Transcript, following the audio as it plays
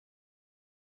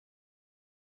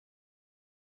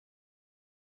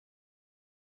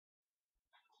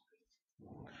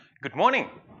Good morning.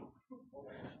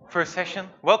 First session.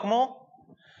 Welcome all.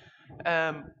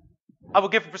 Um, I will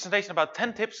give a presentation about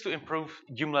 10 tips to improve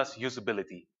Joomla's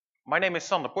usability. My name is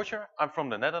Sander Potjer. I'm from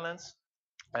the Netherlands.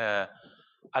 Uh,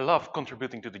 I love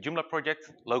contributing to the Joomla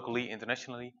project, locally,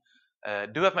 internationally.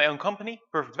 Do have my own company,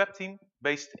 Perfect Web Team,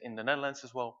 based in the Netherlands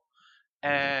as well.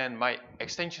 And my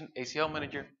extension ACL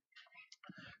manager.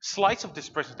 Slides of this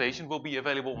presentation will be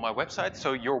available on my website,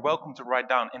 so you're welcome to write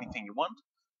down anything you want,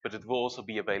 but it will also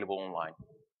be available online.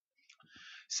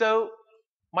 So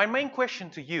my main question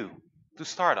to you, to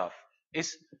start off,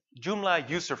 is Joomla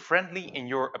user-friendly in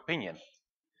your opinion?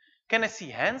 Can I see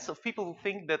hands of people who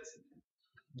think that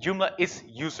Joomla is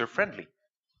user-friendly?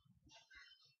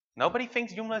 Nobody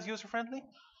thinks Joomla is user-friendly?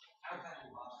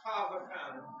 Half a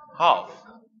can. Half.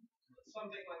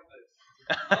 Something like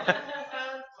this.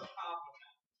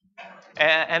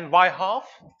 And why half?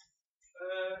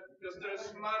 Because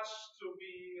there's much to be,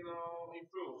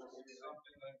 improved.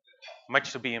 Something like this.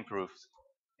 Much to be improved.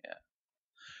 Yeah.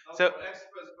 Not So, for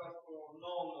experts, but for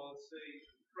normal, let's say,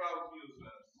 crowd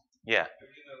users. yeah.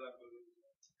 Beginner level.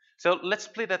 So let's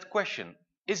split that question.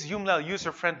 Is Joomla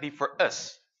user-friendly for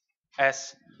us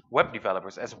as web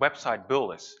developers, as website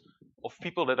builders, of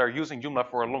people that are using Joomla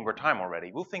for a longer time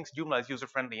already? Who thinks Joomla is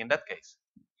user-friendly in that case?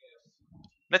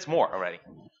 That's more already.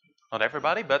 Not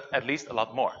everybody, but at least a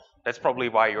lot more. That's probably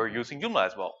why you're using Joomla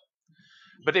as well.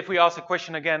 But if we ask the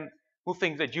question again, who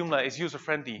thinks that Joomla is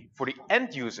user-friendly for the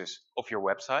end users of your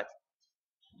website?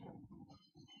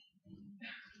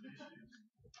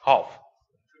 Half.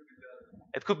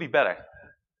 It could be better.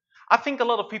 I think a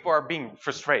lot of people are being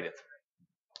frustrated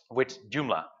with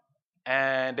Joomla.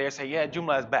 And they say, yeah,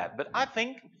 Joomla is bad. But I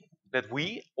think that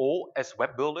we all as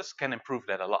web builders can improve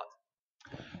that a lot.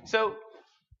 So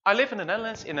I live in the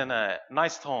Netherlands in a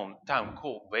nice town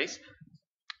called Weesp.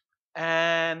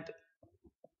 And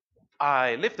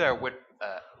I live there with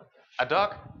a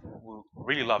dog who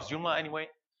really loves Joomla anyway,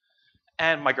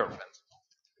 and my girlfriend.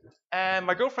 And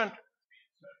my girlfriend...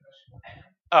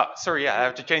 Oh, sorry, yeah, I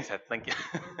have to change that. Thank you.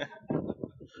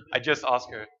 I just asked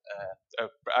her,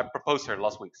 I proposed her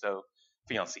last week, so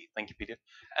fiancé. Thank you, Peter.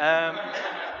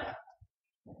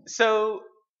 So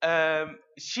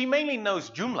she mainly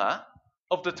knows Joomla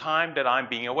of the time that I'm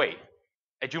being away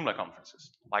at Joomla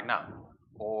conferences, like now,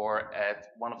 or at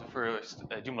one of the first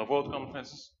Joomla World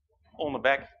conferences on the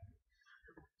back,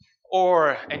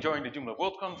 or enjoying the Joomla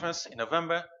World Conference in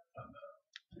November.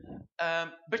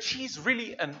 But she's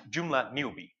really a Joomla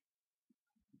newbie.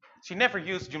 She never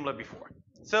used Joomla before.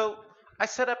 So I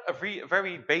set up a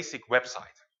very basic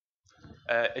website.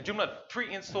 A Joomla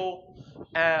 3 install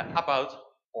about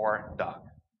or dog.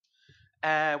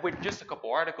 With just a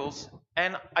couple articles,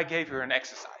 and I gave her an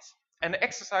exercise. And the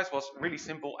exercise was really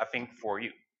simple, I think, for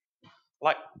you.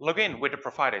 Like, log in with the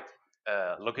provided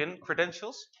login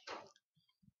credentials,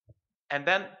 and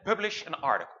then publish an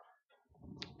article.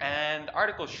 And the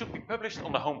article should be published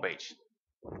on the homepage.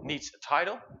 It needs a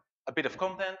title, a bit of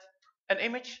content, an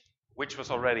image, which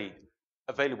was already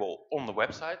available on the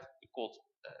website, called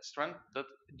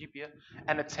strand.jpg,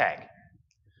 and a tag.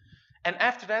 And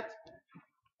after that,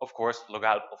 of course, log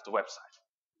out of the website.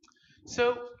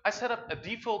 So I set up a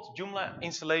default Joomla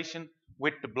installation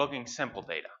with the blogging sample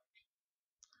data.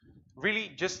 Really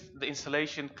just the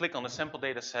installation, click on the sample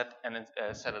data set and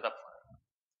set it up for her.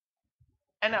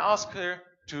 And I asked her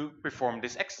to perform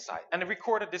this exercise, and I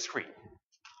recorded this screen.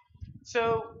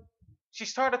 So she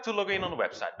started to log in on the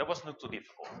website. That wasn't too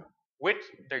difficult, with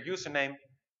their username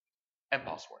and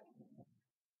password.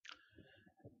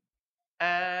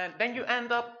 And then you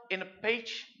end up in a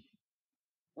page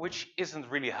which isn't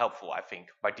really helpful, I think,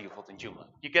 by default in Joomla.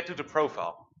 You get to the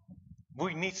profile.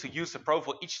 We need to use the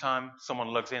profile each time someone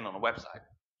logs in on a website.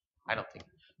 I don't think.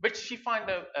 But she finds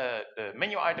the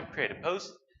menu item, create a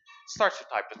post, starts to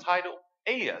type the title,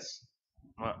 alias.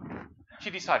 Well, she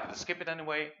decided to skip it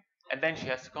anyway, and then she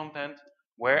has the content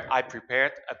where I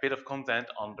prepared a bit of content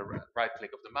on the right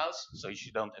click of the mouse, so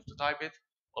you don't have to type it,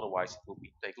 otherwise it will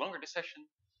take longer this session.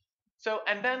 So,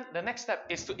 and then the next step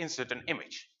is to insert an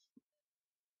image.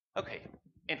 Okay,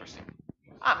 interesting.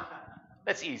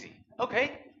 That's easy.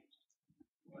 Okay.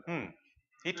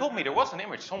 He told me there was an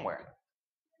image somewhere.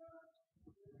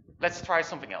 Let's try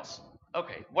something else.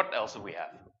 Okay, what else do we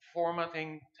have?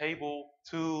 Formatting, table,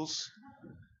 tools.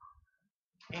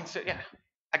 Insert, yeah.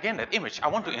 Again, that image. I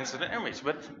want to insert an image,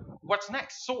 but what's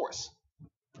next? Source.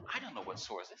 I don't know what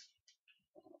source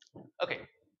is. Okay,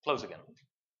 close again.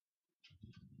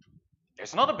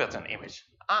 There's another button, image.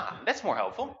 That's more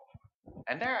helpful.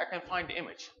 And there I can find the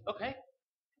image. Okay.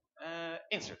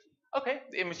 Insert. Okay,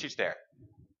 the image is there.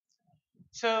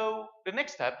 So the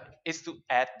next step is to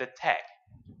add the tag.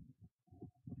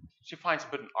 She finds a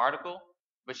button article,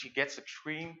 but she gets a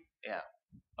screen. Yeah,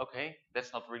 okay,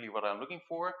 that's not really what I'm looking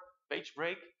for. Page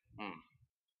break.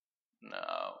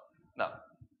 No, no.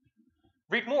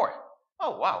 Read more.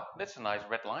 Oh wow, that's a nice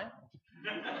red line.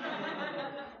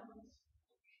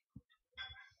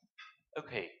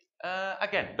 Okay,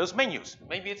 again, those menus.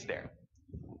 Maybe it's there.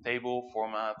 Table,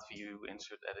 format, view,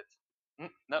 insert, edit.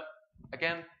 No.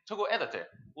 Again, toggle editor.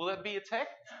 Will that be a tag?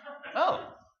 Oh,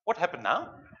 what happened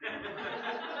now?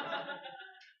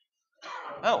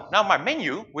 Oh, now my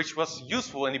menu, which was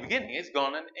useful in the beginning, is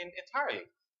gone entirely.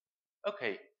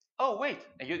 Okay. Oh, wait.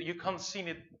 You can't see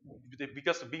it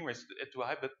because the beamer is too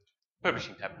high, but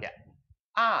publishing tab, yeah.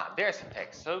 Ah, there's a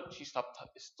text. So she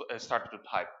started to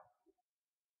type.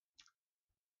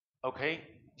 Okay.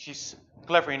 She's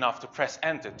clever enough to press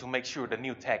enter to make sure the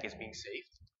new tag is being saved.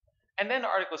 And then the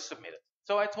article is submitted.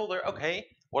 So I told her, okay,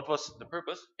 what was the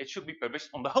purpose? It should be published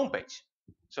on the homepage.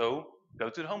 So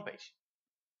go to the homepage.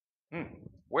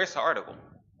 Where's the article?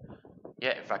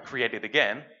 Yeah, if I create it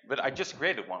again, but I just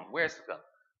created one. Where's it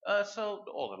gone? So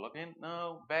the author login,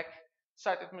 no, back,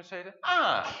 site administrator.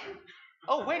 Ah,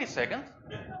 oh, wait a second.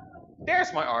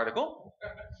 There's my article.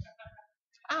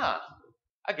 Ah,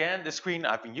 again, the screen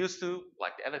I've been used to,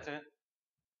 like the editor.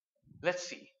 Let's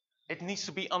see. It needs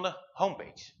to be on the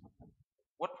homepage.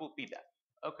 What will be that?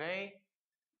 Okay.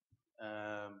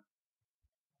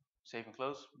 Save and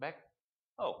close, back.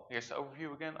 Oh, here's the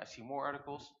overview again. I see more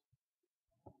articles.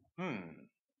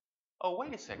 Oh,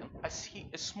 wait a second. I see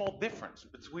a small difference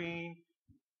between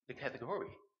the category.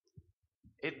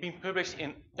 It's been published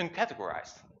in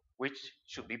uncategorized, which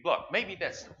should be blocked. Maybe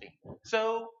that's the thing.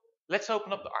 So let's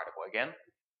open up the article again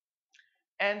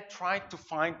and try to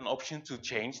find an option to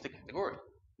change the category.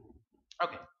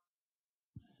 Okay.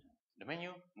 The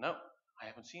menu? No, I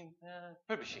haven't seen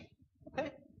publishing.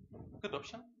 Okay, good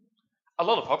option. A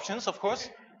lot of options, of course.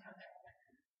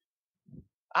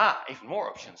 Ah, even more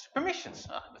options. Permissions.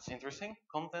 Ah, that's interesting.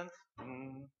 Content.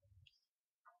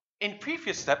 In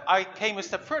previous step, I came a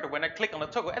step further. When I click on the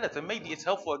toggle editor, maybe it's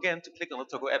helpful again to click on the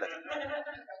toggle editor.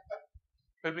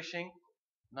 Publishing.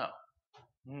 No.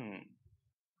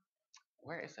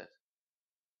 Where is it?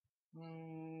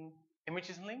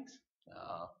 Images and links?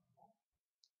 No.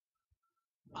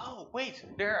 Oh, wait.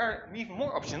 There are even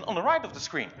more options on the right of the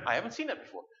screen. I haven't seen that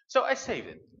before. So I saved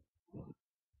it.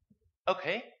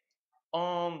 Okay.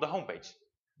 On the homepage.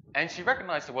 And she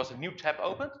recognized there was a new tab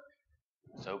opened.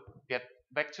 So get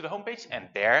back to the homepage, and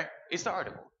there is the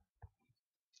article.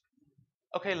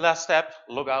 Okay, last step,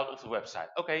 log out of the website.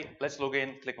 Okay, let's log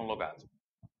in, click on log out.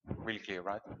 Really clear,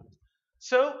 right?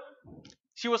 So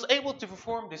she was able to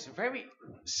perform this very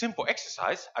simple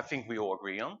exercise, I think we all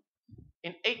agree on,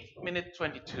 in 8 minutes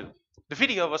 22. The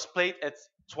video was played at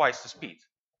twice the speed.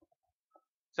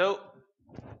 So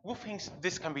who thinks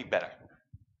this can be better?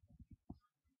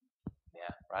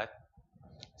 Yeah, right?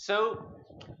 So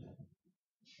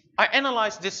I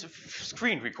analyzed this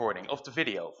screen recording of the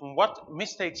video from what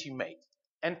mistakes she made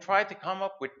and tried to come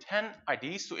up with 10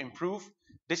 ideas to improve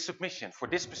this submission for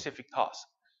this specific task.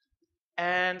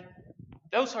 And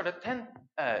those are the 10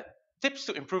 tips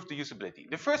to improve the usability.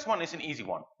 The first one is an easy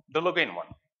one, the login one.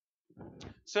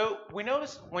 So we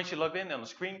noticed when she logged in on the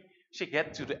screen, she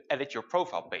gets to the edit your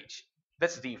profile page.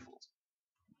 That's the default.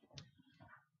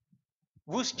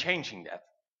 Who's changing that?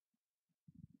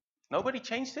 Nobody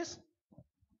changed this?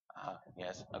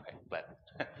 Yes, okay, glad.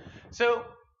 So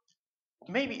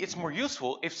maybe it's more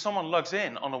useful if someone logs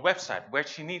in on a website where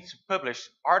she needs to publish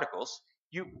articles,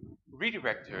 you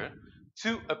redirect her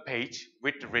to a page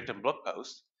with the written blog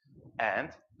post and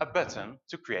a button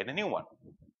to create a new one.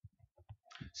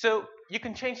 So you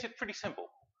can change it pretty simple.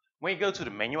 When you go to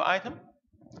the menu item,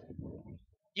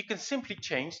 you can simply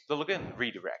change the login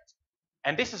redirect.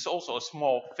 And this is also a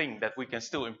small thing that we can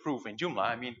still improve in Joomla.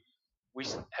 I mean, we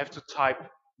have to type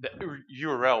the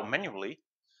URL manually,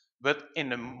 but in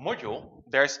the module,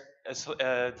 there's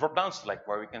a drop-down select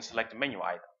where we can select the menu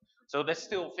item. So that's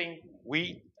still a thing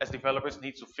we, as developers,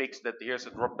 need to fix, that here's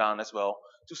a drop-down as well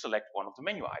to select one of the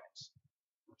menu items.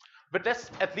 But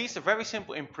that's at least a very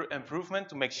simple improvement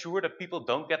to make sure that people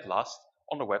don't get lost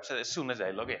on the website as soon as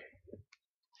they log in.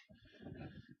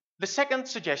 The second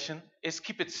suggestion is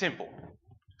keep it simple.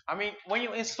 I mean, when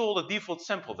you install the default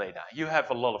sample data, you have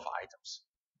a lot of items,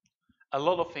 a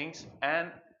lot of things,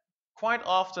 and quite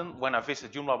often when I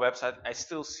visit Joomla website, I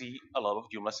still see a lot of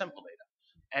Joomla sample data,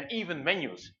 and even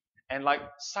menus, and like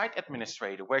site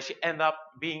administrator, where she end up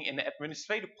being in the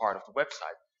administrative part of the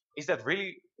website. Is that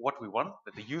really what we want?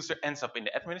 That the user ends up in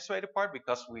the administrative part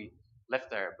because we left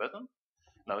there a button?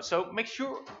 No, so make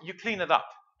sure you clean it up.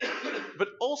 But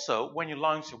also, when you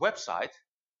launch a website,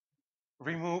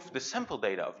 remove the sample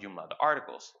data of Joomla, the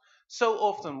articles. So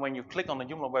often when you click on the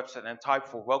Joomla website and type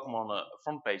for welcome on a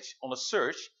front page on a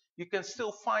search, you can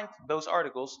still find those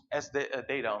articles as the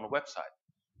data on the website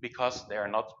because they are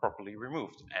not properly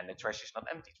removed and the trash is not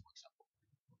emptied, for example.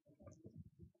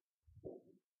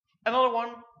 Another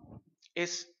one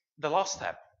is the last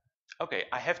step. Okay,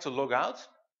 I have to log out,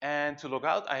 and to log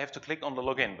out I have to click on the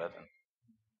login button.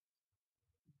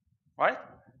 Right?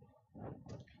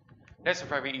 There's a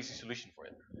very easy solution for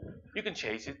it. You can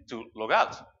change it to log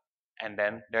out, and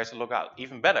then there's a logout.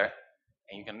 Even better,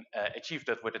 and you can achieve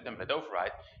that with a template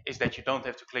override, is that you don't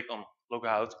have to click on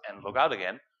logout and log out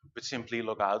again, but simply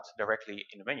log out directly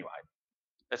in the menu item.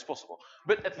 That's possible.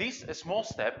 But at least a small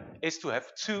step is to have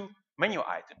two menu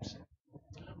items.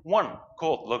 One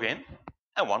called login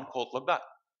and one called logged out.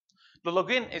 The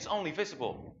login is only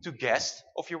visible to guests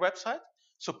of your website,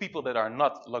 so people that are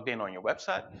not logged in on your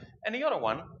website, and the other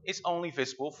one is only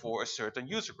visible for a certain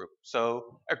user group,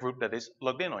 so a group that is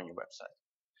logged in on your website.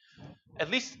 At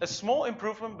least a small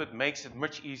improvement, but makes it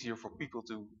much easier for people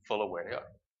to follow where they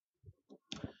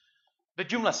are. The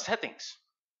Joomla settings.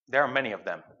 There are many of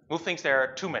them. Who thinks there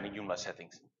are too many Joomla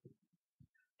settings?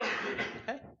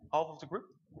 Okay, half of the group.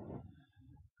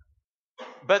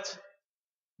 But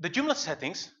the Joomla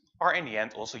settings are in the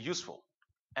end also useful.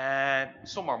 And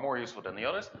some are more useful than the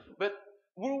others. But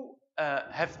who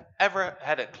have ever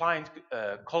had a client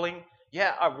calling,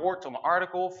 yeah, I worked on an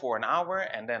article for an hour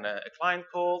and then a client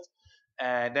called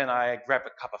and then I grabbed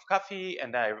a cup of coffee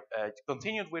and I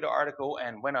continued with the article,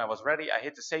 and when I was ready I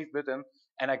hit the save button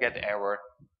and I get the error,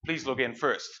 please log in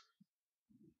first.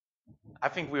 I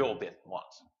think we all did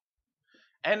once.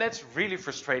 And that's really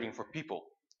frustrating for people.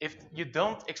 If you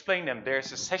don't explain them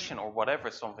there's a session or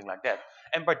whatever, something like that,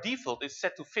 and by default it's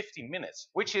set to 15 minutes,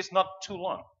 which is not too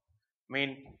long. I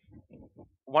mean,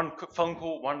 one phone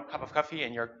call, one cup of coffee,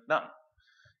 and you're done.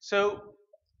 So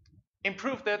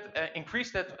improve that,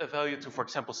 increase that value to, for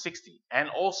example, 60, and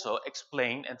also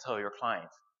explain and tell your client.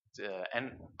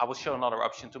 And I will show another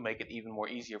option to make it even more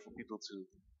easier for people to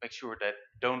make sure that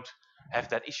don't have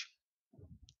that issue.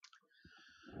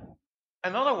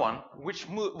 Another one, which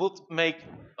would make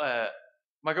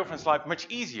my girlfriend's life much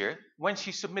easier, when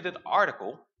she submitted an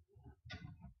article,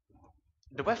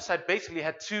 the website basically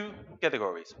had two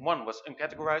categories. One was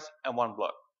uncategorized and one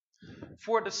blog.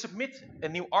 For the submit a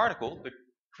new article, the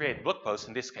create blog post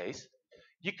in this case,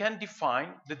 you can define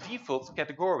the default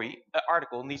category an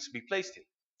article needs to be placed in.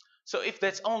 So if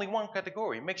that's only one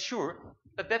category, make sure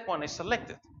that that one is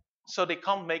selected. So they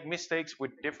can't make mistakes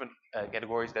with different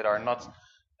categories that are not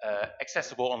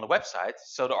accessible on the website,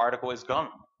 so the article is gone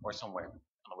or somewhere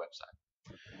on the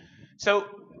website. So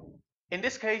in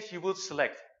this case, you will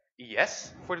select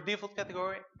yes for the default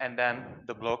category and then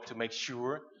the blog to make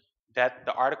sure that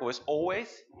the article is always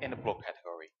in the blog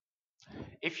category.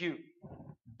 If you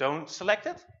don't select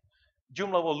it,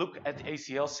 Joomla will look at the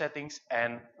ACL settings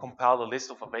and compile the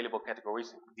list of available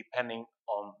categories depending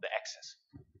on the access.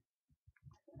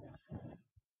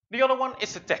 The other one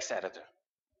is the text editor.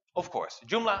 Of course,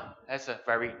 Joomla has a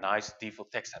very nice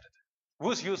default text editor.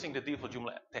 Who's using the default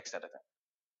Joomla text editor?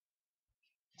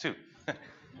 Two.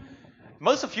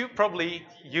 Most of you probably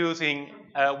using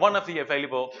one of the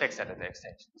available text editor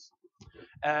extensions.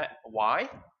 Why?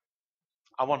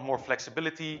 I want more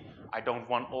flexibility. I don't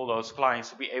want all those clients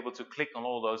to be able to click on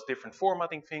all those different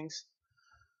formatting things.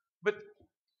 But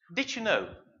did you know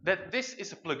that this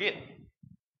is a plugin?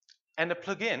 And the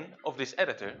plugin of this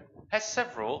editor has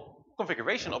several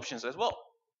configuration options as well.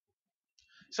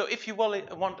 So if you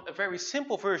want a very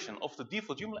simple version of the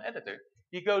default Joomla editor,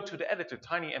 you go to the editor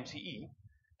TinyMCE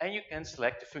and you can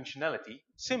select the functionality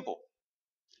simple.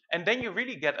 And then you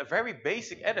really get a very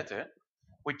basic editor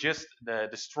with just the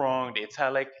strong, the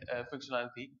italic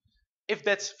functionality, if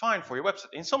that's fine for your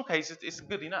website. In some cases, it's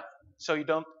good enough. So you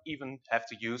don't even have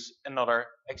to use another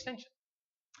extension.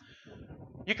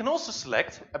 You can also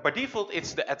select, by default,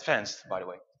 it's the advanced, by the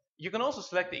way. You can also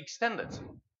select the extended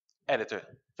editor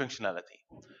functionality.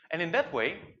 And in that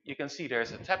way, you can see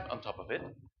there's a tab on top of it.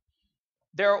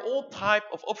 There are all type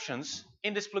of options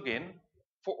in this plugin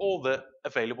for all the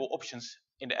available options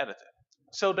in the editor.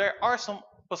 So there are some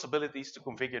possibilities to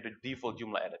configure the default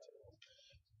Joomla editor.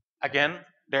 Again,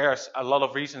 there's a lot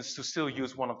of reasons to still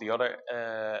use one of the other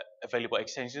available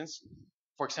extensions.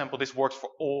 For example, this works for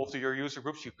all of your user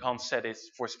groups. You can't set it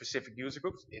for specific user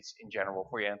groups. It's in general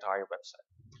for your entire website.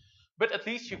 But at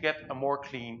least you get a more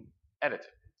clean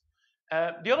editor.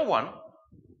 The other one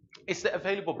is the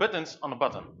available buttons on the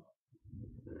bottom.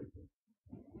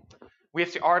 We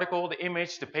have the article, the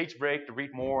image, the page break, the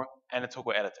read more, and the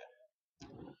toggle editor.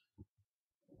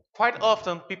 Quite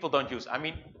often people don't use. I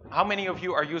mean, How many of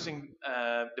you are using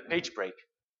the page break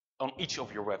on each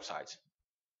of your websites?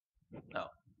 No,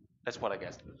 that's what I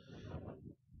guessed.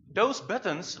 Those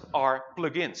buttons are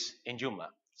plugins in Joomla.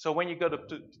 So when you go to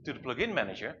the plugin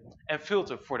manager and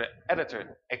filter for the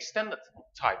editor extended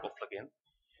type of plugin,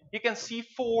 you can see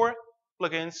 4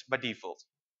 plugins by default.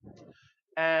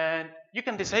 And you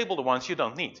can disable the ones you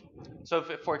don't need. So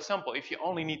if, for example, if you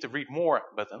only need the read more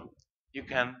button, you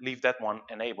can leave that one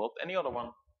enabled and the other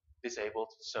one disabled,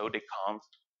 so they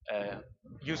can't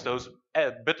use those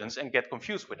buttons and get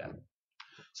confused with them.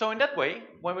 So in that way,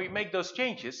 when we make those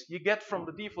changes, you get from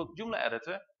the default Joomla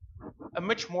editor a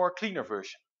much more cleaner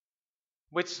version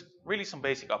with really some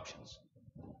basic options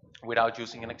without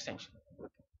using an extension.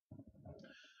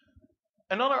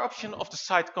 Another option of the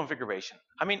site configuration.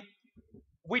 I mean,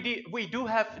 we do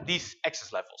have these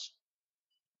access levels.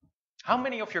 How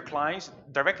many of your clients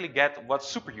directly get what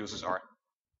super users are?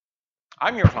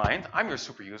 I'm your client, I'm your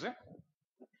super user,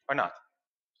 or not?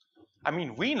 I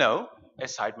mean, we know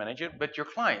as site manager, but your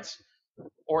clients,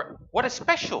 or what is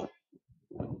special?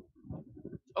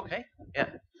 Okay, yeah.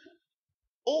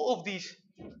 All of these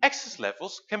access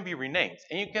levels can be renamed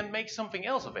and you can make something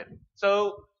else of it.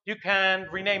 So you can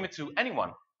rename it to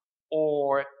anyone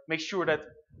or make sure that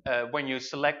when you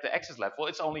select the access level,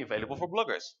 it's only available for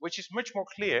bloggers, which is much more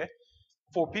clear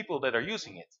for people that are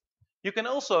using it. You can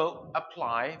also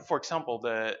apply, for example,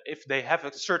 if they have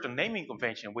a certain naming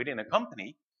convention within a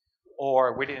company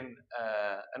or within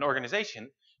an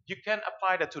organization, you can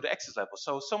apply that to the access level.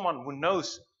 So someone who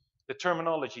knows the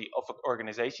terminology of an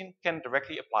organization can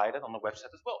directly apply that on the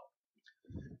website as well.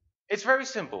 It's very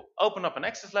simple. Open up an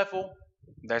access level,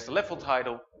 there's the level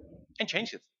title, and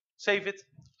change it. Save it,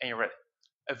 and you're ready.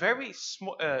 A very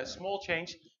small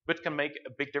change, but can make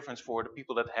a big difference for the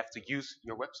people that have to use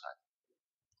your website.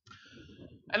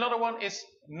 Another one is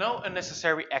no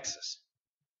unnecessary access.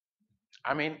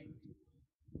 I mean,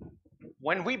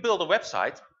 when we build a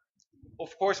website,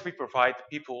 of course we provide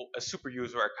people a super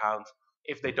user account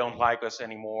if they don't like us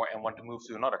anymore and want to move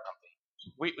to another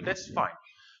company. That's fine.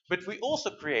 But we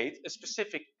also create a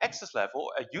specific access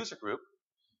level, a user group,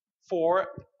 for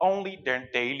only their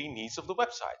daily needs of the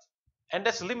website. And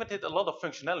that's limited a lot of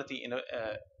functionality in the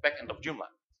backend of Joomla.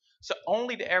 So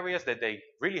only the areas that they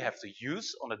really have to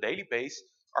use on a daily basis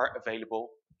are available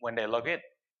when they log in.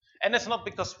 And that's not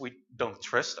because we don't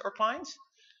trust our clients.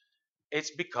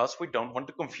 It's because we don't want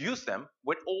to confuse them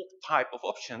with all type of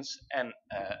options and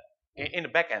in the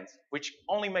backend, which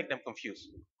only make them confused.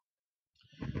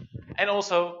 And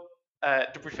also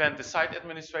to prevent the site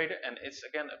administrator, and it's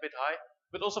again a bit high,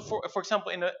 but also for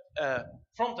example in the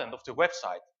front end of the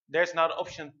website, there's now the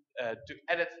option to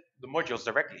edit the modules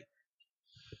directly.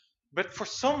 But for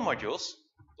some modules,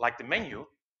 like the menu,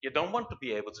 you don't want to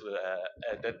be able to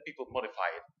that people modify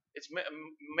it. It's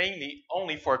mainly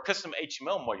only for a custom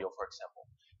HTML module, for example.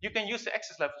 You can use the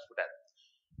access levels for that.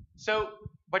 So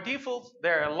by default,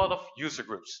 there are a lot of user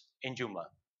groups in Joomla.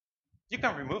 You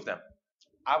can remove them.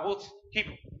 I would keep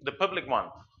the public one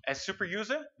as super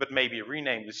user, but maybe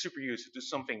rename the super user to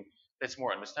something that's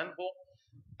more understandable,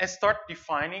 and start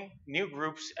defining new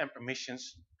groups and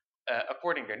permissions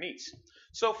according to their needs.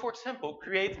 So for example,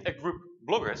 create a group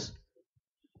bloggers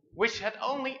which had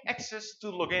only access to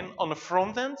log in on the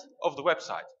front end of the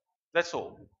website. That's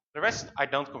all. The rest I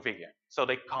don't configure, so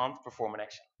they can't perform an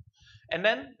action. And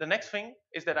then the next thing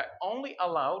is that I only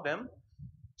allow them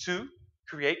to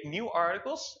create new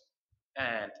articles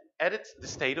and edit the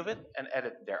state of it and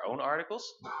edit their own articles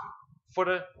for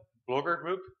the blogger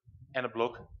group and a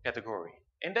blog category.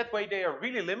 In that way, they are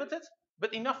really limited,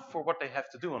 but enough for what they have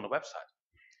to do on the website.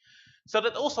 So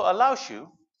that also allows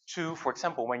you to, for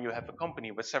example, when you have a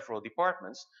company with several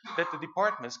departments, that the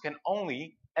departments can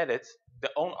only edit the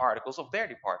own articles of their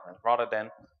department rather than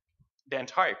the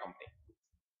entire company.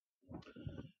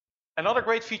 Another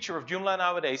great feature of Joomla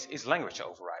nowadays is language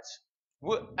overrides.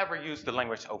 Who ever used the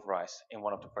language overrides in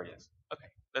one of the projects? Okay,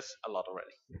 that's a lot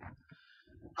already.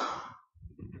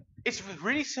 It's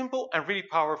really simple and really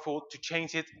powerful to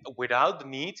change it without the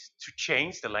need to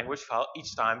change the language file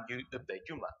each time you update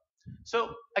Joomla.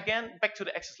 So again, back to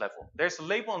the access level. There's a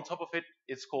label on top of it,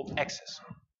 it's called access.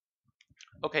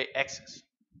 Okay, access.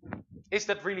 Is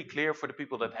that really clear for the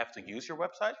people that have to use your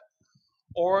website?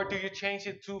 Or do you change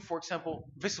it to, for example,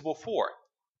 visible for?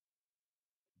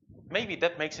 Maybe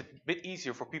that makes it a bit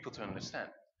easier for people to understand.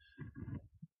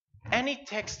 Any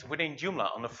text within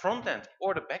Joomla on the front end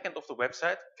or the back end of the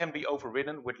website can be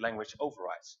overridden with language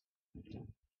overrides.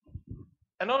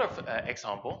 Another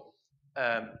example,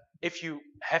 if you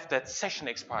have that session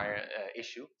expire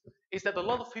issue, is that a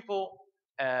lot of people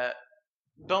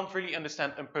don't really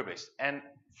understand unpublished. And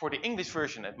for the English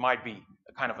version, it might be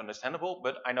kind of understandable,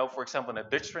 but I know, for example, in a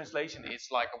Dutch translation,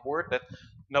 it's like a word that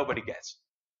nobody gets.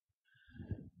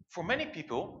 For many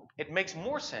people, it makes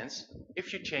more sense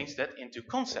if you change that into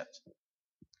concept.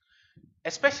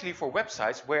 Especially for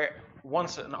websites where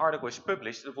once an article is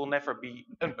published, it will never be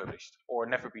unpublished or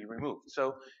never be removed.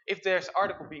 So if there's an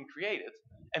article being created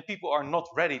and people are not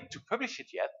ready to publish it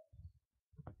yet,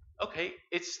 okay,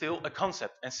 it's still a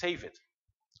concept and save it.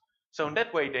 So in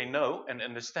that way they know and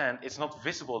understand it's not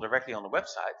visible directly on the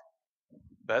website,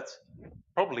 but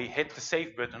probably hit the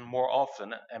save button more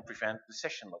often and prevent the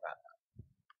session like that.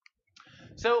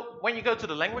 So when you go to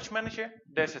the language manager,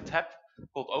 there's a tab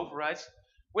called overrides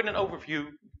with an overview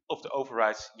of the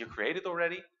overrides you created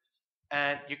already.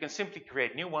 And you can simply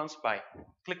create new ones by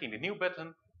clicking the new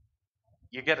button.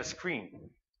 You get a screen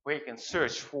where you can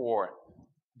search for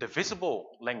the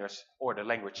visible language or the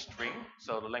language string.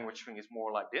 So the language string is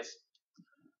more like this.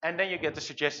 And then you get the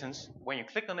suggestions when you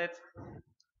click on it,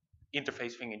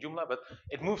 interface thing in Joomla, but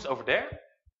it moves over there,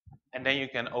 and then you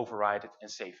can override it and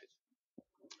save it.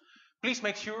 Please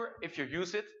make sure if you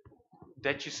use it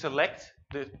that you select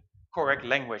the correct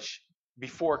language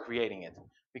before creating it,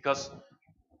 because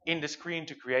in the screen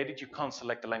to create it you can't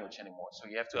select the language anymore, so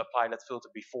you have to apply that filter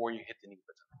before you hit the new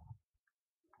button.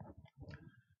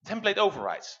 Template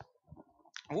overrides.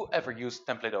 Who ever used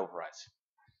template overrides?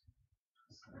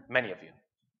 Many of you.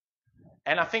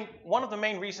 And I think one of the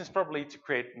main reasons probably to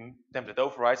create template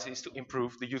overrides is to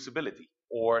improve the usability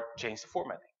or change the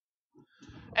formatting.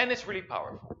 And it's really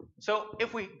powerful. So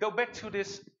if we go back to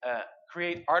this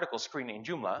create article screen in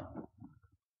Joomla,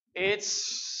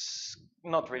 it's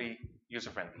not really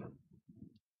user-friendly.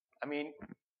 I mean,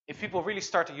 if people really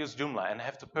start to use Joomla and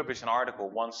have to publish an article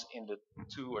once in the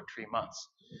 2 or 3 months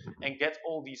and get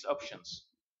all these options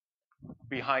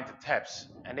behind the tabs,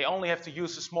 and they only have to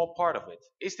use a small part of it,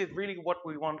 is it really what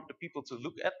we want the people to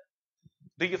look at?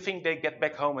 Do you think they get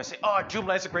back home and say, oh,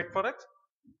 Joomla is a great product?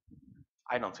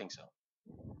 I don't think so.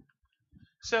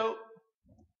 So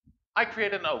I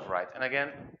created an override, and again,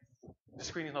 the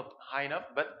screen is not high enough,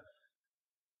 but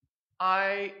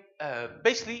I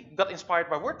basically got inspired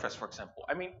by WordPress, for example.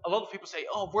 I mean, a lot of people say,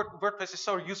 oh, WordPress is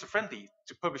so user-friendly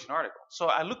to publish an article. So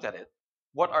I looked at it.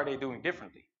 What are they doing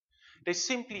differently? They're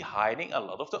simply hiding a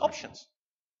lot of the options.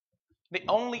 They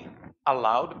only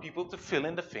allow the people to fill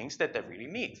in the things that they really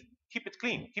need. Keep it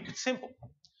clean, keep it simple.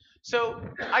 So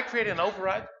I created an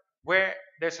override where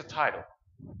there's a title.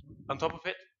 On top of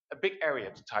it, a big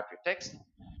area to type your text.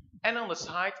 And on the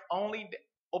side, only the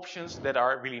options that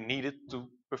are really needed to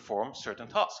perform certain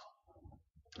tasks.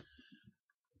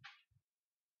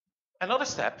 Another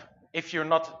step, if you're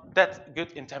not that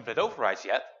good in template overrides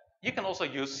yet, you can also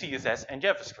use CSS and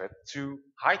JavaScript to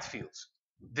hide fields.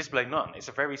 Display none is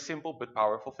a very simple but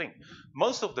powerful thing.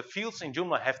 Most of the fields in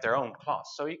Joomla have their own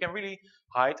class, so you can really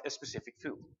hide a specific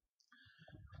field.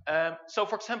 So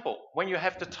for example, when you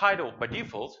have the title by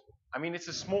default, I mean, it's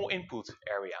a small input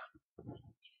area.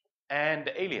 And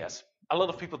the alias, a lot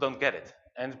of people don't get it.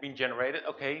 And it's been generated,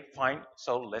 okay, fine,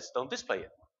 so let's don't display it.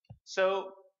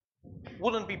 So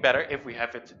wouldn't it be better if we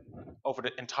have it over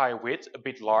the entire width, a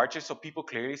bit larger, so people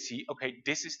clearly see, okay,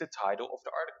 this is the title of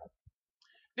the article.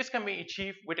 This can be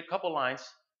achieved with a couple lines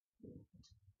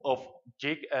of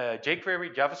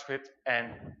jQuery, JavaScript,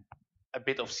 and a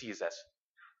bit of CSS.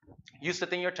 Use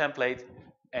that in your template,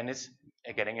 and it's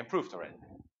getting improved already.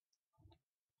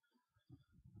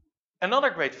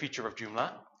 Another great feature of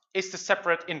Joomla is the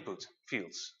separate input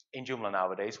fields in Joomla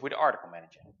nowadays with the article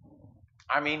manager.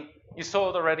 I mean, you saw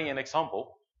it already in an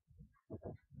example.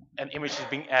 An image is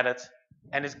being added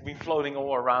and it's been floating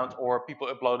all around, or people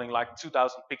uploading like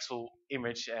 2000 pixel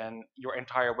image and your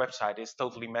entire website is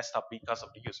totally messed up because of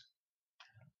the user.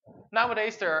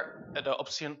 Nowadays there is the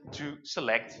option to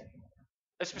select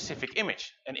a specific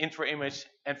image, an intro image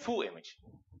and full image.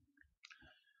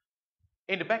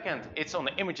 In the backend, it's on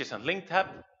the images and link tab,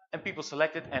 and people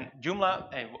select it, and Joomla,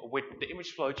 and with the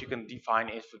image float, you can define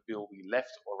if it will be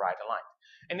left or right aligned.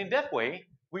 And in that way,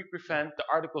 we prevent the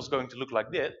articles going to look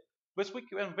like this, but we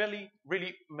can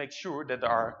really make sure that they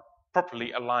are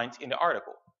properly aligned in the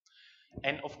article.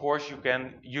 And of course, you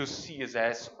can use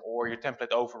CSS or your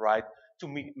template override to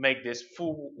make this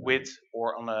full width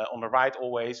or on the right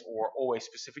always, or always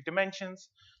specific dimensions.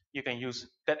 You can use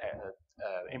that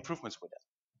improvements with that.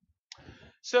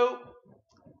 So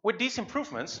with these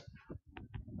improvements,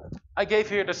 I gave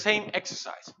here the same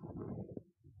exercise.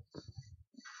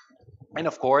 And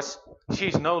of course,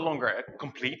 she's no longer a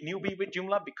complete newbie with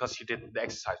Joomla because she did the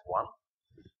exercise 1.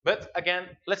 But again,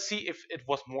 let's see if it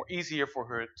was more easier for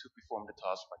her to perform the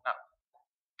task right now.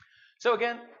 So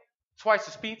again, twice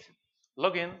the speed,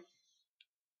 log in,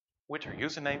 with her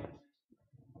username,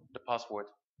 the password,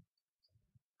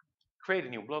 create a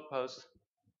new blog post,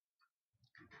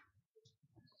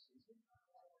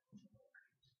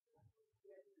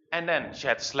 and then she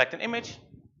had to select an image.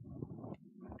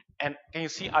 And can you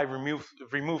see I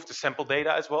removed the sample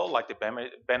data as well, like the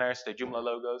banners, the Joomla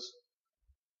logos,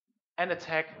 and a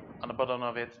tag on the bottom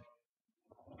of it,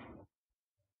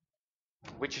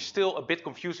 which is still a bit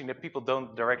confusing that people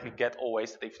don't directly get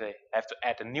always. If they have to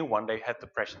add a new one, they have to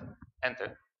press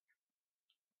enter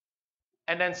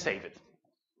and then save it.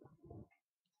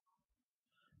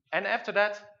 And after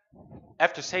that,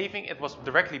 after saving, it was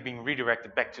directly being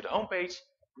redirected back to the home page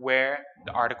where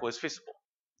the article is visible.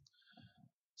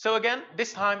 So again,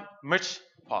 this time much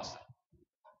faster.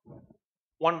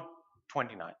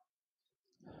 129.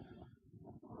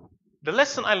 The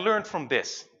lesson I learned from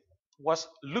this was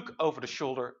look over the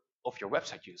shoulder of your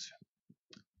website user.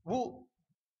 Who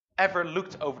ever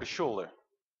looked over the shoulder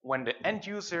when the end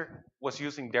user was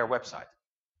using their website?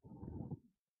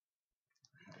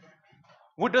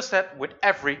 Who does that with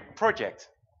every project?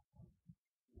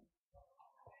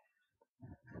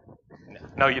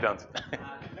 No, you don't.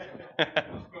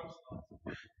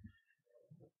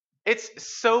 It's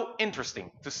so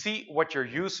interesting to see what your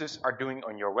users are doing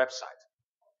on your website.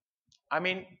 I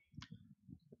mean,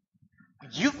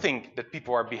 you think that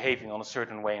people are behaving on a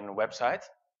certain way on a website,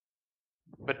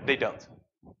 but they don't.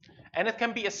 And it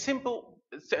can be a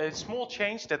small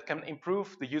change that can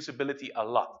improve the usability a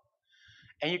lot.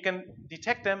 And you can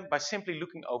detect them by simply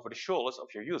looking over the shoulders of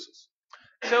your users.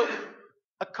 So,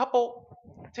 a couple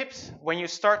tips when you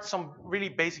start some really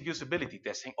basic usability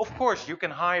testing. Of course, you can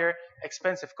hire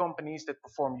expensive companies that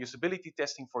perform usability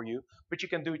testing for you, but you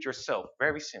can do it yourself,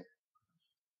 very simple.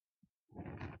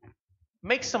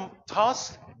 Make some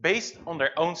tasks based on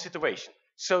their own situation.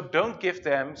 So don't give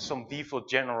them some default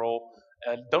general,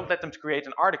 don't let them create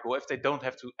an article if they don't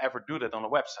have to ever do that on a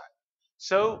website.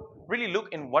 So really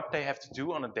look in what they have to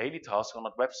do on a daily task on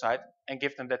a website and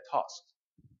give them that task.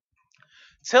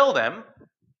 Tell them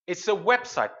it's a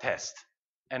website test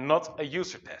and not a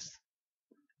user test.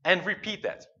 And repeat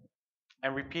that.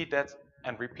 And repeat that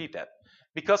and repeat that.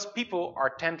 Because people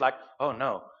are like, oh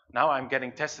no, now I'm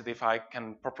getting tested if I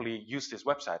can properly use this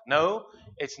website. No,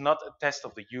 it's not a test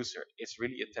of the user. It's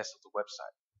really a test of the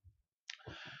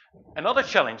website. Another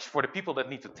challenge for the people that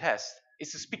need to test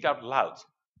is to speak out loud.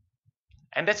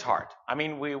 And that's hard. I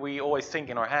mean, we always think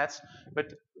in our heads,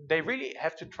 but they really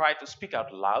have to try to speak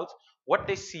out loud what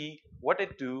they see, what they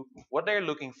do, what they're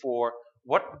looking for,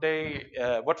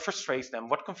 what frustrates them,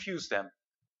 what confuses them,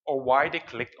 or why they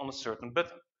clicked on a certain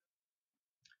button.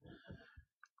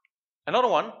 Another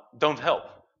one, don't help.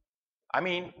 I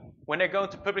mean, when they're going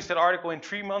to publish that article in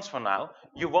 3 months from now,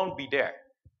 you won't be there.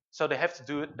 So they have to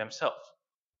do it themselves.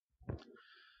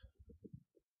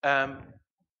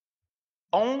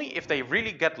 Only if they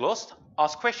really get lost,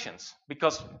 ask questions.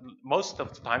 Because most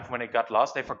of the time when they got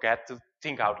lost, they forget to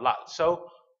think out loud. So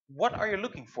what are you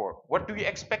looking for? What do you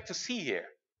expect to see here?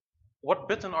 What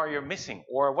button are you missing?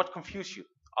 Or what confused you?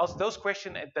 Ask those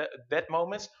questions at that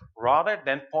moment rather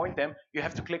than point them, you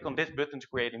have to click on this button to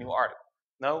create a new article.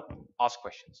 No, ask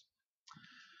questions.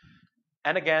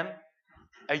 And again,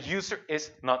 a user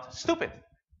is not stupid.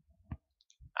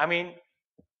 I mean,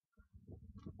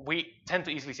 we tend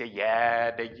to easily say,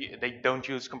 yeah, they don't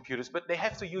use computers, but they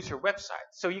have to use your website.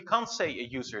 So you can't say a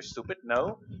user is stupid.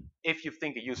 No, if you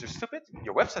think a user is stupid,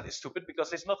 your website is stupid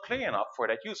because it's not clear enough for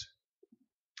that user.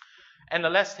 And the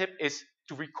last tip is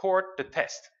to record the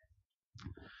test.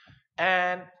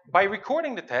 And by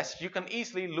recording the test, you can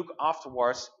easily look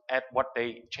afterwards at what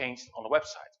they changed on the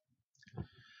website.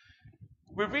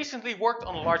 We recently worked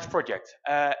on a large project.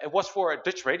 It was for a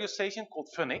Dutch radio station called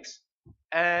Phoenix.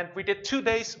 And we did 2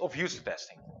 days of user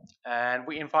testing. And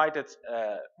we invited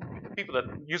people that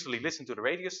usually listen to the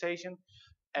radio station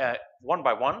one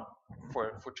by one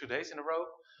for 2 days in a row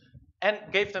and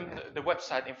gave them the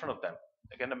website in front of them.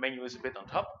 Again, the menu is a bit on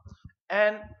top.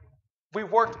 And we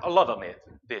worked a lot on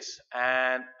this,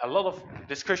 and a lot of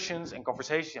discussions and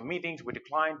conversations and meetings with the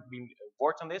client. We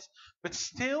worked on this, but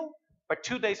still, by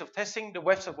 2 days of testing, the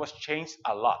website was changed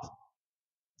a lot.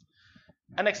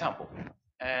 An example,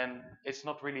 and it's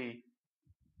not really,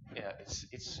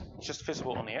 it's just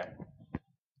visible on here.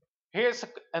 Here's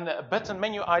a button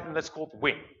menu item that's called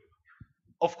Win.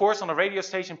 Of course, on a radio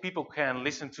station, people can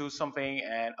listen to something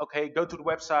and, okay, go to the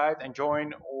website and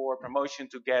join or promotion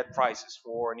to get prizes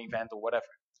for an event or whatever.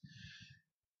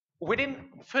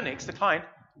 Within Phoenix, the client,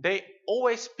 they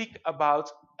always speak about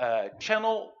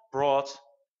channel broad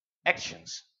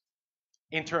actions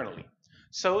internally.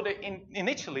 So they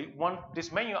initially want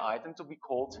this menu item to be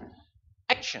called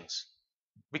actions.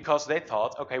 because they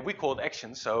thought, okay, we called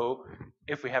actions, so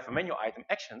if we have a menu item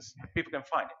actions, people can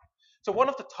find it. So one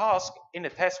of the tasks in the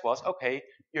test was, okay,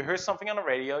 you heard something on the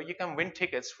radio, you can win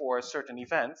tickets for a certain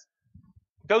event,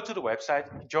 go to the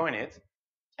website, join it,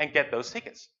 and get those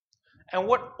tickets. And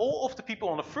what all of the people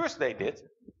on the first day did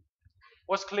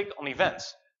was click on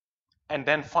events and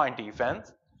then find the event.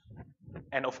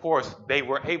 And of course, they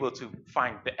were able to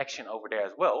find the action over there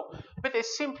as well, but they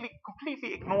simply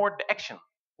completely ignored the action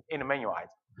in the menu item.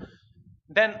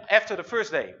 Then after the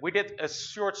first day, we did a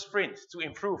short sprint to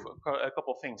improve a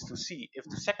couple of things to see if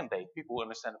the second day people will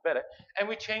understand it better. And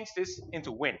we changed this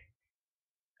into win.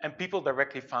 And people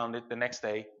directly found it the next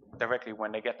day, directly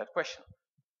when they get that question.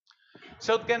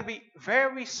 So it can be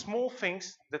very small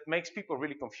things that makes people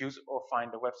really confused or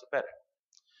find the website better.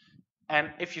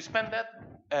 And if you spend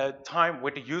that time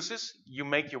with the users, you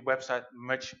make your website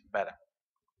much better.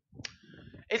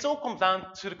 It all comes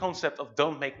down to the concept of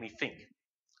don't make me think.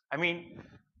 I mean,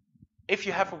 if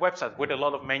you have a website with a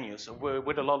lot of menus,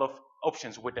 with a lot of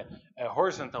options, with a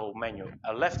horizontal menu,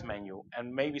 a left menu,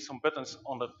 and maybe some buttons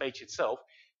on the page itself,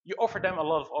 you offer them a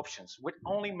lot of options, which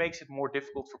only makes it more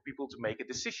difficult for people to make a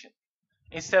decision.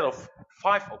 Instead of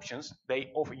 5 options,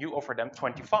 you offer them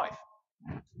 25.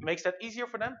 Makes that easier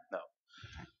for them? No.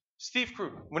 Steve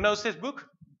Krug, who knows this book?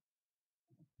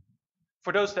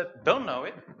 For those that don't know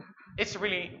it, it's a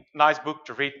really nice book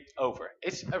to read over.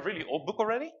 It's a really old book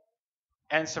already,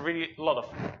 and it's a really lot of,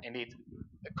 indeed,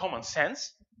 common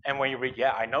sense. And when you read,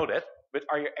 yeah, I know that, but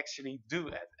are you actually do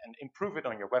it and improve it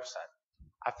on your website?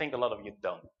 I think a lot of you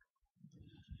don't.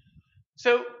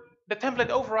 So the template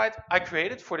override I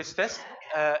created for this test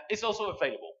is also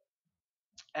available.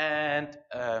 And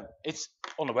it's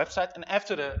on the website. And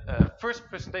after the first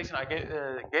presentation I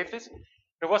gave this,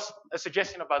 there was a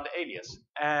suggestion about the alias.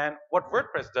 And what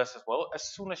WordPress does as well,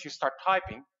 as soon as you start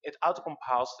typing, it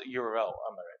auto-compiles the URL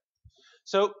under it.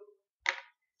 So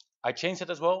I changed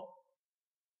it as well.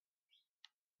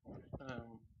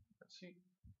 Let's see.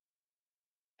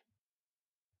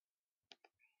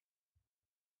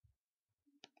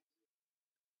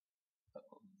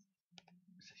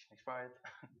 Session expired.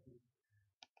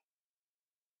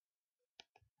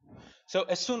 So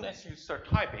as soon as you start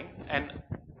typing, and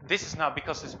this is now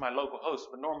because it's my local host,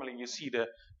 but normally you see the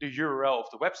URL of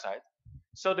the website.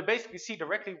 So they basically see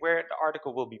directly where the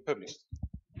article will be published.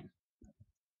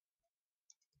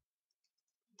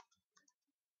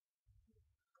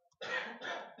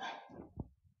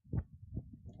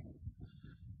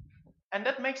 And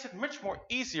that makes it much more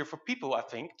easier for people, I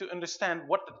think, to understand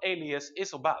what the alias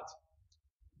is about.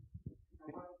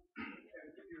 If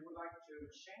you would like to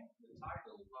change the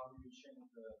title, how do you change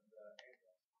the alias?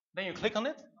 Then you click on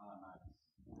it. Nice.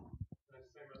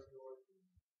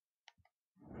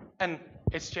 And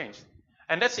it's changed.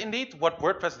 And that's indeed what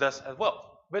WordPress does as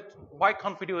well. But why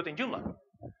can't we do it in Joomla?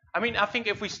 I mean, I think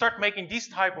if we start making these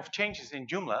type of changes in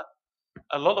Joomla,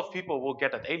 a lot of people will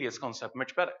get that alias concept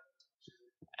much better.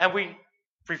 And we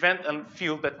prevent and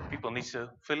feel that people need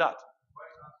to fill out.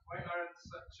 Why aren't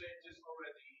such changes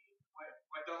already?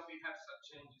 Why don't we have such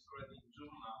changes already in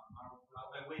Joomla? Are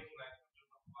they waiting like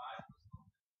Joomla 5 or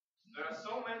something? There are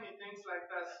so many things like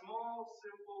that, small,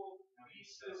 simple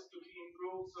pieces to be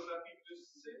improved so that people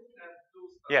just sit and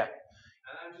do stuff. Yeah.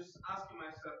 And I'm just asking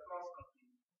myself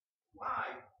constantly,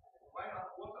 why?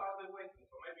 What are they waiting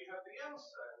for? Maybe you have the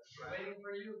answer. Right? Waiting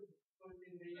for you. Put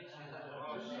in the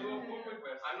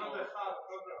I'm not a hard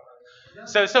programmer.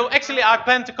 So actually, I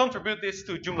plan to contribute this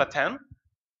to Joomla 10.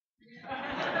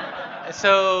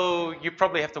 So you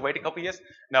probably have to wait a couple years.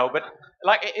 No, but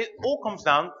like it all comes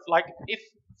down, like if,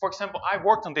 for example, I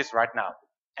worked on this right now,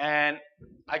 and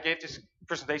I gave this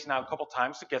presentation now a couple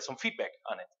times to get some feedback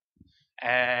on it.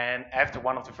 And after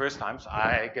one of the first times,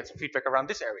 I get some feedback around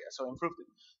this area, so improved it.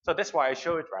 So that's why I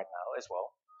show it right now as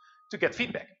well, to get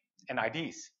feedback and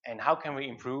ideas, and how can we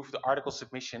improve the article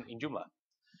submission in Joomla.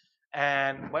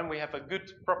 And when we have a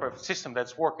good, proper system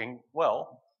that's working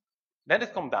well, then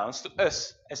it comes down to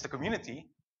us as the community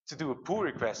to do a pull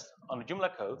request on the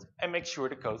Joomla code and make sure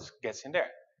the code gets in there.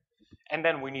 And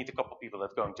then we need a couple of people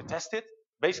that are going to test it,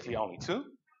 basically only 2.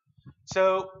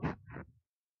 So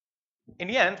in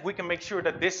the end, we can make sure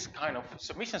that this kind of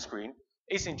submission screen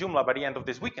is in Joomla by the end of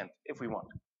this weekend, if we want.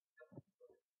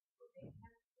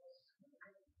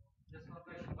 Just one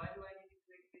question. Why do I need to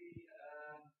click the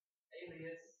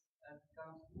alias and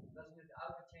doesn't it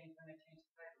auto change when I change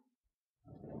the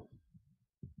title?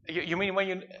 You mean when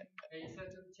you... You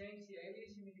said to change the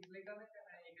alias, you need to click on it and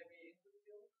then you get the input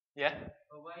field? Yeah.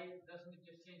 But why doesn't it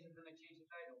just change it when I change the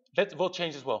title? That will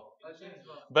change as well. Oh, change as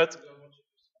well. But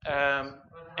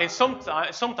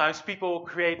sometimes people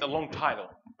create a long title,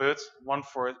 but one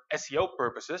for SEO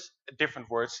purposes, different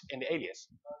words in the alias,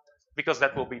 because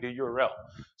that will be the URL.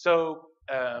 So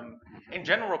in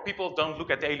general, people don't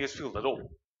look at the alias field at all.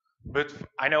 But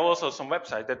I know also some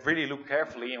websites that really look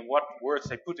carefully in what words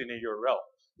they put in a URL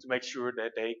to make sure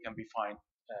that they can be found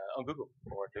on Google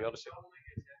or the other site.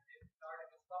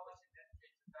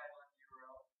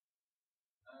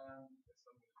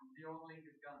 The old link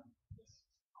is gone.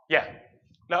 Yeah.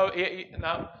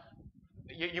 Now,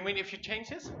 you mean if you change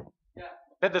this? Yeah.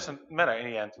 That doesn't matter in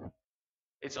the end.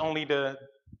 It's only the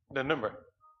number.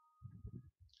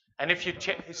 And if you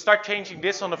start changing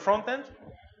this on the front end,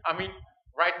 I mean,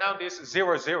 right now this is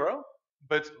 00,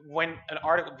 but when an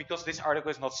article, because this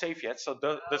article is not saved yet, so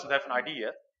doesn't have an ID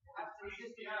yet.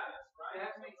 They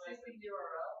have an existing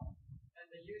URL, and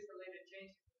the user later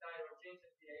changes the title or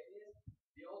changes the alias.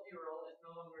 The old URL is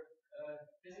no longer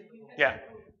visible. Yeah.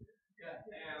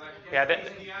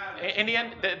 In the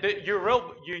end, the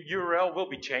URL will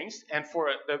be changed, and for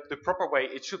the proper way,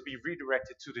 it should be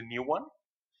redirected to the new one.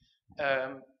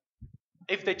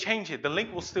 If they change it, the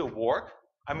link will still work.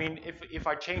 I mean, if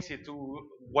I change it to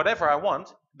whatever I want,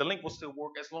 the link will still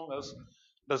work as long as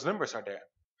those numbers are there.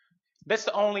 That's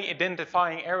the only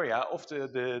identifying area of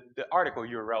the article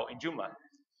URL in Joomla.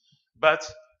 But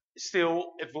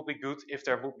still, it would be good if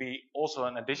there would be also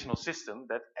an additional system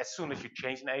that as soon as you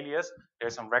change an alias,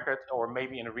 there's some record or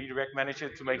maybe in a redirect manager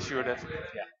to make sure that,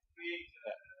 yeah.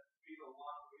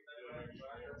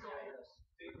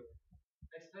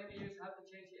 Explain to users how to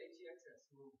change the htaccess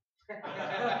rule.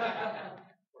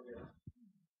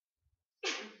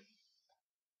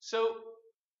 So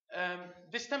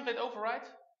this template override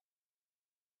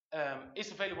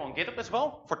is available on GitHub as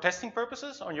well for testing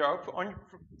purposes on your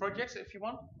projects if you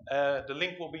want. The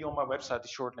link will be on my website, the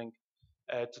short link,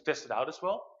 to test it out as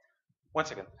well. One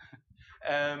second.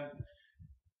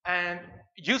 And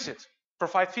use it.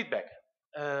 Provide feedback.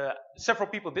 Several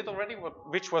people did already,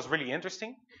 which was really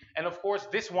interesting. And of course,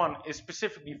 this one is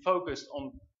specifically focused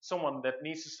on someone that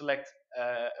needs to select,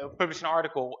 publish an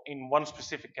article in one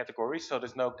specific category, so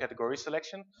there's no category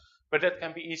selection. But that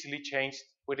can be easily changed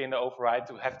within the override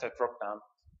to have that drop down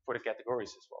for the categories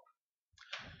as well.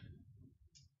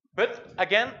 But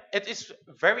again, it is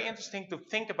very interesting to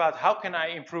think about how can I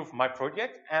improve my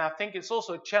project. And I think it's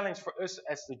also a challenge for us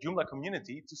as the Joomla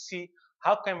community to see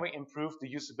how can we improve the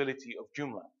usability of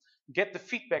Joomla. Get the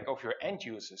feedback of your end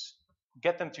users,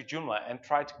 get them to Joomla and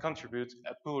try to contribute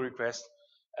a pull request.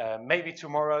 Maybe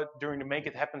tomorrow during the Make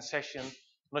It Happen session.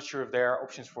 Not sure if there are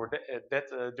options for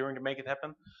that during the Make It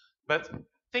Happen. But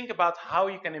think about how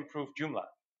you can improve Joomla.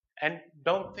 And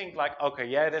don't think like, okay,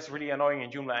 yeah, that's really annoying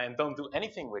in Joomla and don't do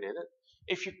anything with it.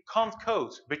 If you can't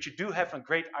code, but you do have a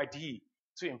great idea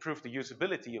to improve the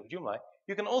usability of Joomla,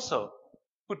 you can also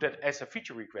put that as a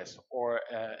feature request or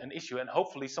an issue. And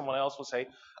hopefully someone else will say,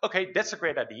 okay, that's a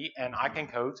great idea and I can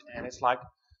code and it's like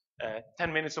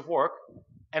 10 minutes of work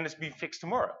and it's being fixed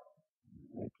tomorrow.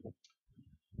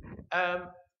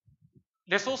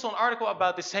 There's also an article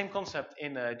about the same concept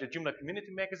in the Joomla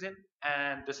community magazine,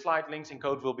 and the slide links and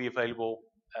code will be available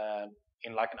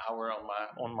in like an hour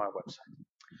on my website.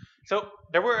 So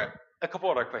there were a couple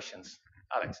other questions.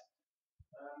 Alex.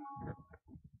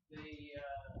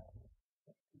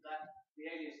 The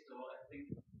alias store, I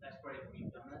think that's great that we've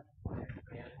done that.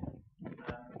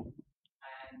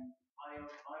 And I'm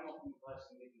often the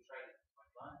person who can trade it to my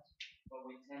clients, but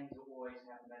we tend to always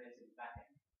have embedded in the back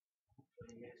end for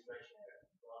the administration area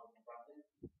rather than front end.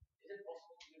 Is it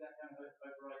possible to do that kind of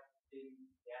override in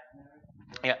the admin area?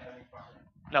 Yeah.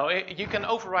 No, you can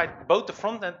override both the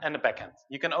front end and the back end.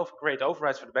 You can create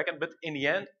overrides for the back end, but in the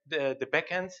end, the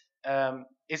back end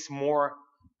is more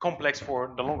complex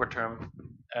for the longer term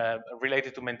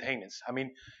related to maintenance. I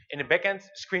mean, in the back end,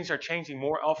 screens are changing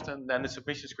more often than the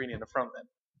submission screen in the front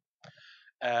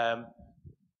end.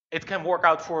 It can work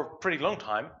out for a pretty long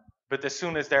time, but as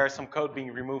soon as there's some code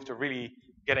being removed or really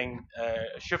getting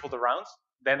shuffled around,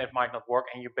 then it might not work,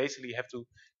 and you basically have to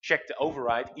check the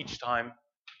override each time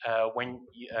when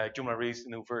Joomla releases a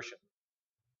new version.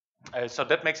 So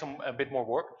that makes a bit more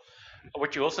work.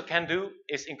 What you also can do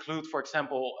is include, for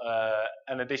example,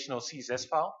 an additional CSS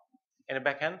file in the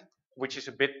backend, which is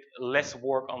a bit less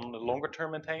work on the longer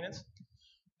term maintenance.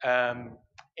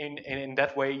 In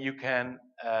that way, you can,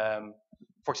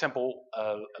 for example,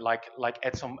 like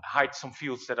hide some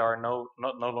fields that are no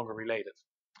longer related.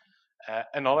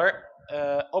 Another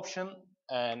option,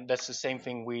 and that's the same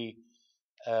thing we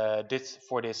did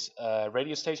for this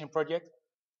radio station project.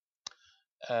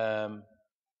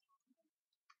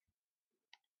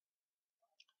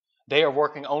 They are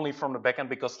working only from the backend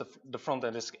because the front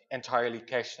end is entirely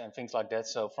cached and things like that.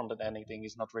 So from that end, anything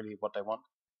is not really what they want.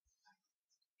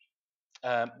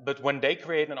 But when they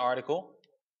create an article,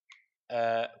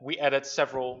 we added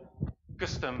several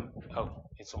custom. Oh,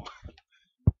 it's on.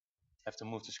 I have to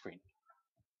move the screen.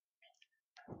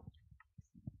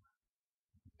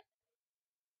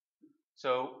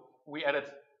 So we added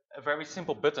very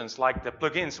simple buttons like the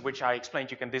plugins, which I explained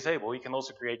you can disable. You can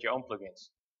also create your own plugins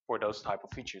for those type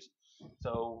of features.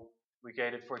 So we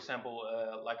created, for example,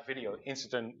 like video,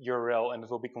 insert an URL, and it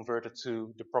will be converted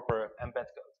to the proper embed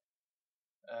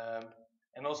code.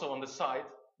 And also on the side,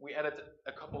 we added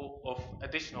a couple of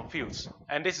additional fields.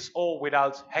 And this is all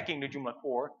without hacking the Joomla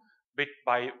core, but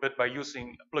by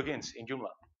using plugins in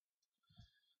Joomla.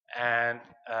 And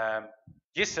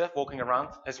Jisse, walking around,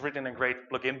 has written a great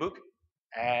plugin book.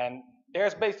 And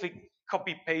there's basically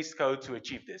copy-paste code to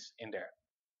achieve this in there.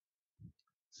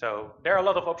 So there are a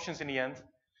lot of options in the end.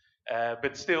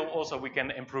 But still, also, we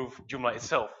can improve Joomla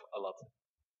itself a lot.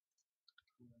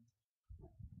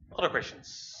 Other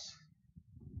questions?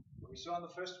 We saw on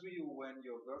the first video when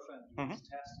your girlfriend used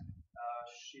test,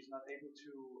 she's not able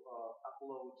to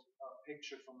upload a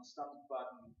picture from the stump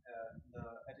button in the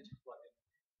editing plugin.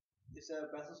 Is there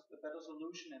a better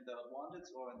solution in the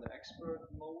advanced or in the expert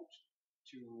mode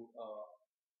to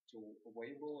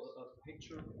enable a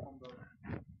picture from the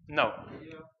No.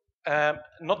 video?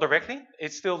 Not directly.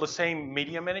 It's still the same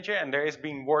media manager, and there is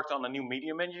being worked on a new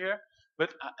media manager.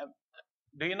 But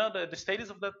do you know the status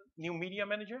of that new media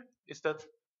manager? Is that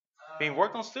being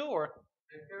worked on still, or?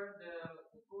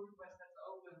 The pull request that's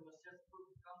open was just proof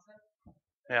of concept.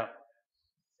 Yeah.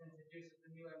 Since it uses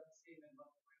the new MVC and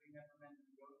not really never meant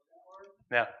to go forward.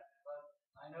 Yeah. But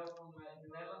I know from in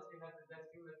the Netherlands we have the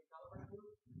best Joomla developer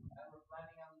group, and we're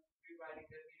planning on rewriting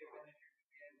the media manager to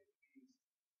be able to be used.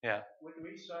 Yeah. With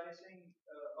resizing,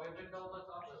 with all those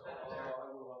options that are there.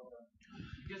 I will love them.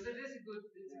 Because it's a good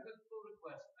pull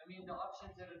request. I mean, the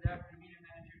options that are there for the media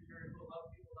manager is very cool. A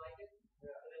lot of people like it. So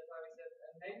that's why we said,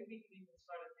 and maybe we can even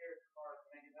start it here tomorrow to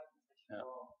make it happen. Yeah.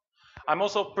 I'm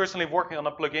also personally working on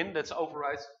a plugin that's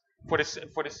overrides for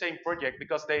the same project,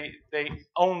 because they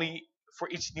only, for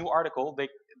each new article they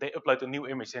upload a new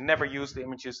image. They never use the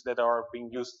images that are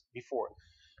being used before.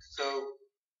 So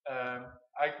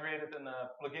I created a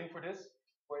plugin for this,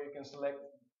 where you can select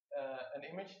an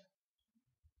image,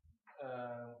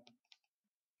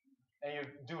 and you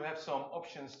do have some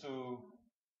options to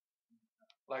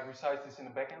like resize this in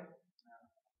the backend,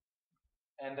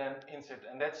 and then insert.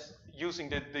 And that's using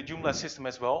the Joomla system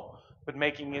as well, but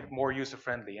making it more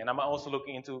user-friendly. And I'm also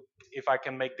looking into if I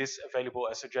can make this available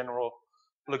as a general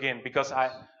plugin, because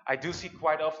I do see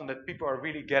quite often that people are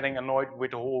really getting annoyed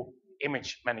with the whole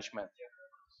image management.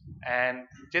 And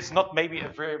just not maybe a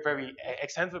very, very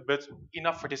extensive, but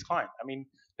enough for this client. I mean,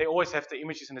 they always have the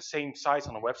images in the same size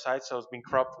on the website, so it's been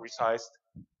cropped, resized.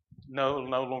 No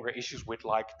longer issues with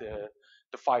like the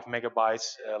 5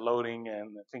 megabytes loading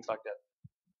and things like that.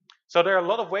 So there are a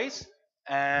lot of ways,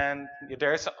 and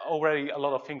there's already a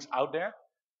lot of things out there.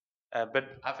 But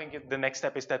I think the next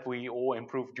step is that we all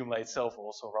improve Joomla itself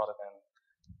also, rather than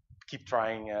keep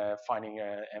trying, finding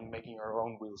and making our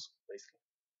own wheels, basically.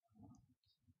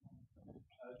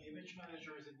 The image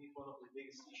manager is indeed one of the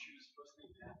biggest issues. Firstly,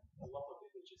 we have a lot of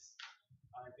images.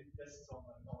 I did tests on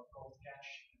a cold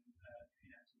cache, and if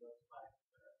you have to load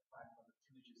 500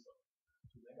 images of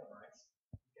 2 megabytes,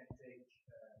 it can take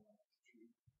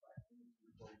 3-5 minutes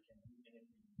before you can do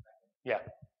anything back end. Yeah.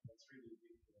 That's really a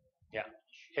big issue.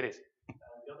 It is.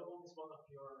 The other one is one of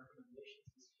your recommendations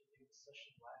is keeping the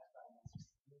session lifetime at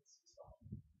 16 minutes.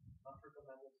 Is not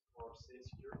recommended for say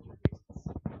security reasons,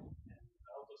 and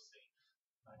autosave.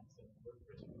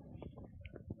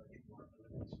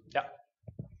 Yeah.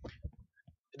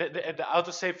 The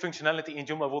autosave functionality in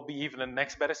Joomla will be even the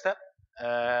next better step.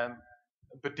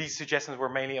 But these suggestions were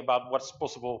mainly about what's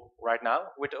possible right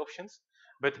now with the options.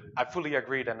 But I fully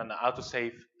agree that an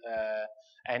autosave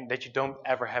and that you don't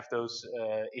ever have those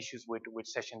issues with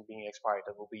session being expired,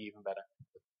 that will be even better.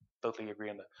 Totally agree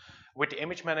on that. With the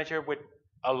image manager, with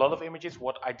a lot of images,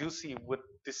 what I do see what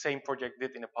the same project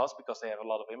did in the past, because they have a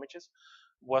lot of images,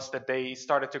 was that they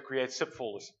started to create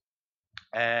subfolders.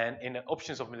 And in the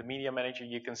options of the media manager,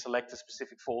 you can select a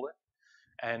specific folder,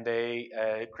 and they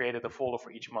created a folder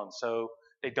for each month. So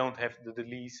they don't have the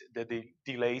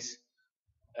delays,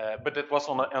 but it was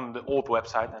on the old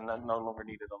website and no longer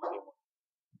needed on the new one.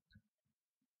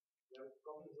 The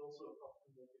problem is also a problem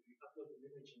that if you upload an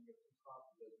image and you're too far,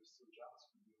 that there's still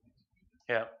JavaScript behind it.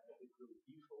 Yeah. That it will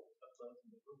default upload in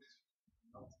the root,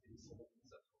 not in the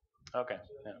subfolder. Okay.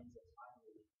 So Yeah. that means that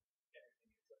finally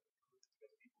everything is up to root,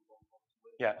 because people don't want to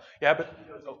wait. Yeah, but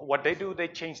what they do, they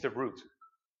change the root.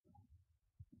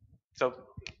 So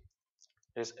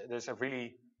there's a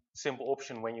really simple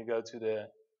option when you go to the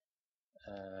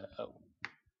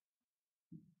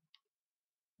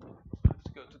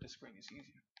let's go to the screen, it's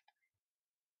easier.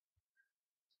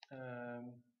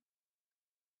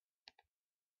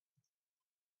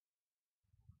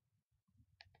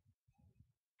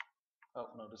 Oh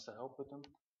no, that's the help button.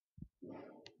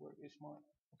 Where is my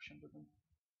option button?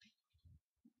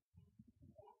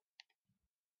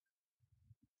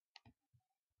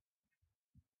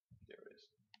 There it is.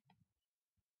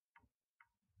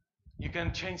 You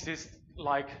can change this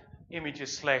like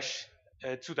images slash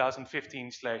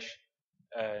 2015 slash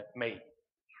May,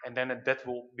 and then that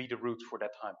will be the root for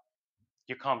that time.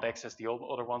 You can't access the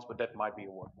other ones, but that might be a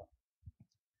workaround.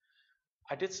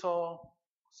 I did saw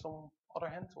some other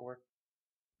hand, or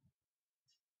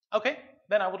okay,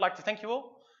 then I would like to thank you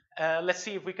all. Let's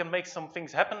see if we can make some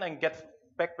things happen and get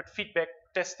back with feedback,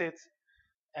 test it,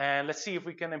 and let's see if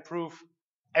we can improve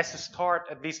as a start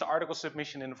at least the article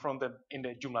submission in the front end in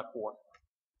the Joomla core.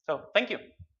 So thank you.